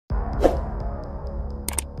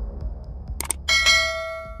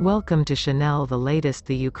Welcome to Chanel. The latest.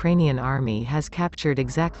 The Ukrainian army has captured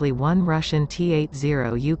exactly one Russian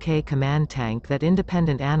T-80UK command tank that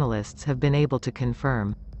independent analysts have been able to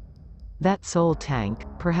confirm. That sole tank,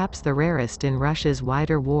 perhaps the rarest in Russia's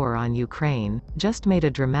wider war on Ukraine, just made a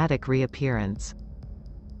dramatic reappearance.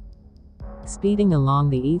 Speeding along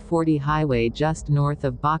the E40 highway just north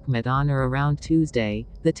of Bakhmut on or around Tuesday,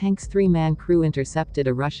 the tank's three-man crew intercepted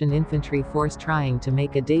a Russian infantry force trying to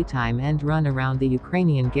make a daytime end run around the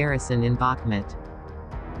Ukrainian garrison in Bakhmut.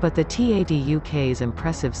 But the T-80UK's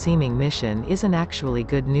impressive-seeming mission isn't actually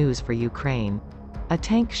good news for Ukraine. A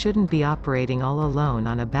tank shouldn't be operating all alone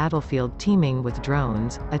on a battlefield teeming with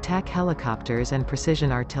drones, attack helicopters and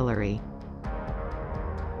precision artillery.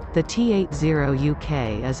 The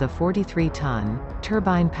T-80UK is a 43-ton,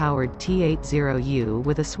 turbine-powered T-80U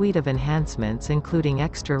with a suite of enhancements including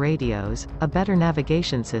extra radios, a better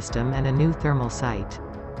navigation system and a new thermal sight.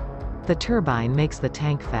 The turbine makes the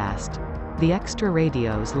tank fast. The extra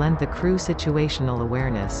radios lend the crew situational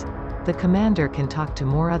awareness. The commander can talk to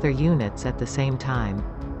more other units at the same time.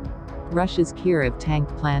 Russia's Kyiv tank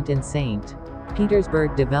plant in St.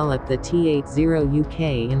 Petersburg developed the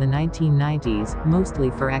T-80UK in the 1990s, mostly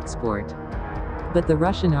for export. But the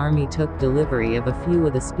Russian army took delivery of a few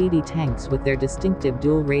of the speedy tanks with their distinctive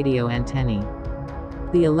dual radio antennae.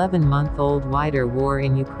 The 11-month-old wider war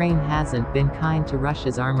in Ukraine hasn't been kind to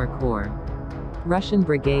Russia's armor corps. Russian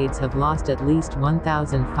brigades have lost at least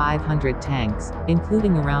 1,500 tanks,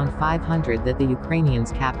 including around 500 that the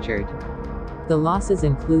Ukrainians captured. The losses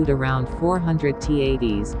include around 400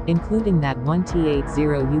 T-80s, including that one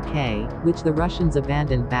T-80UK, which the Russians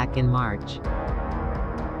abandoned back in March.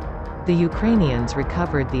 The Ukrainians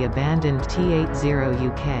recovered the abandoned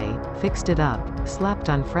T-80UK, fixed it up, slapped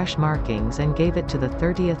on fresh markings and gave it to the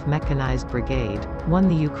 30th Mechanized Brigade, one of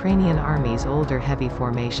the Ukrainian Army's older heavy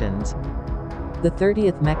formations. The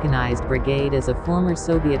 30th Mechanized Brigade is a former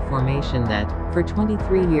Soviet formation that, for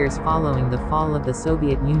 23 years following the fall of the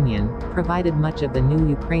Soviet Union, provided much of the new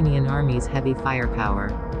Ukrainian Army's heavy firepower.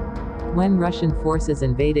 When Russian forces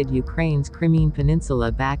invaded Ukraine's Crimean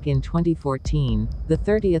Peninsula back in 2014, the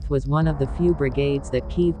 30th was one of the few brigades that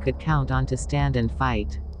Kyiv could count on to stand and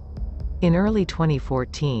fight. In early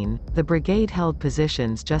 2014, the brigade held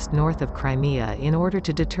positions just north of Crimea in order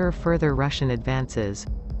to deter further Russian advances.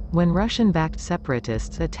 When Russian-backed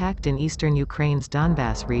separatists attacked in eastern Ukraine's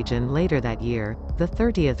Donbass region later that year, the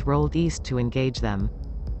 30th rolled east to engage them.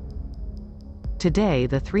 Today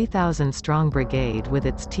the 3,000-strong brigade with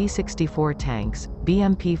its T-64 tanks,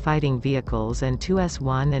 BMP fighting vehicles and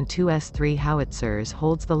 2S-1 and 2S-3 howitzers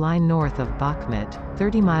holds the line north of Bakhmut,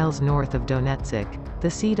 30 miles north of Donetsk,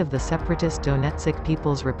 the seat of the separatist Donetsk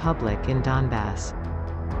People's Republic in Donbass.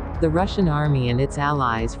 The Russian army and its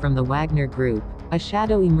allies from the Wagner Group, a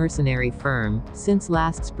shadowy mercenary firm, since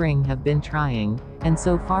last spring have been trying, and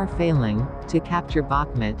so far failing, to capture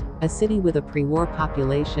Bakhmut, a city with a pre-war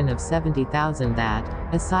population of 70,000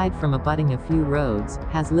 that, aside from abutting a few roads,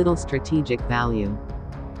 has little strategic value.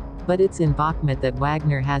 But it's in Bakhmut that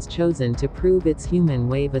Wagner has chosen to prove its human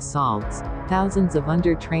wave assaults, thousands of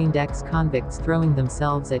under-trained ex-convicts throwing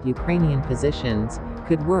themselves at Ukrainian positions,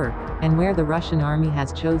 could work, and where the Russian army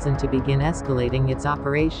has chosen to begin escalating its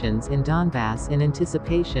operations in Donbass in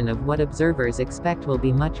anticipation of what observers expect will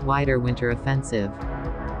be much wider winter offensive.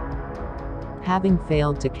 Having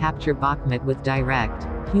failed to capture Bakhmut with direct,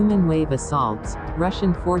 human wave assaults,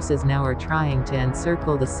 Russian forces now are trying to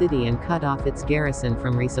encircle the city and cut off its garrison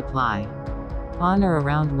from resupply. On or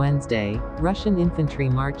around Wednesday, Russian infantry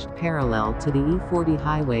marched parallel to the E40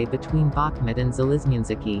 highway between Bakhmut and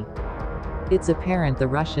Zaliznynsky. It's apparent the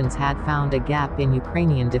Russians had found a gap in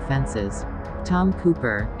Ukrainian defenses. Tom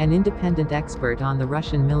Cooper, an independent expert on the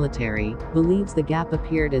Russian military, believes the gap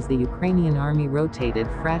appeared as the Ukrainian army rotated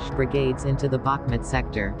fresh brigades into the Bakhmut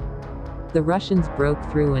sector. The Russians broke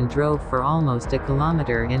through and drove for almost a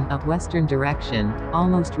kilometer in a western direction,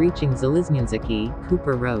 almost reaching Zaliznynsky,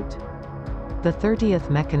 Cooper wrote. The 30th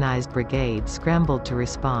Mechanized Brigade scrambled to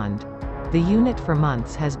respond. The unit for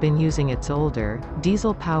months has been using its older,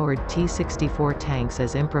 diesel-powered T-64 tanks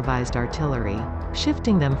as improvised artillery,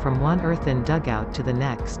 shifting them from one earthen dugout to the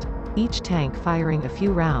next, each tank firing a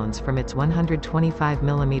few rounds from its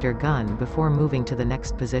 125mm gun before moving to the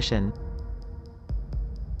next position.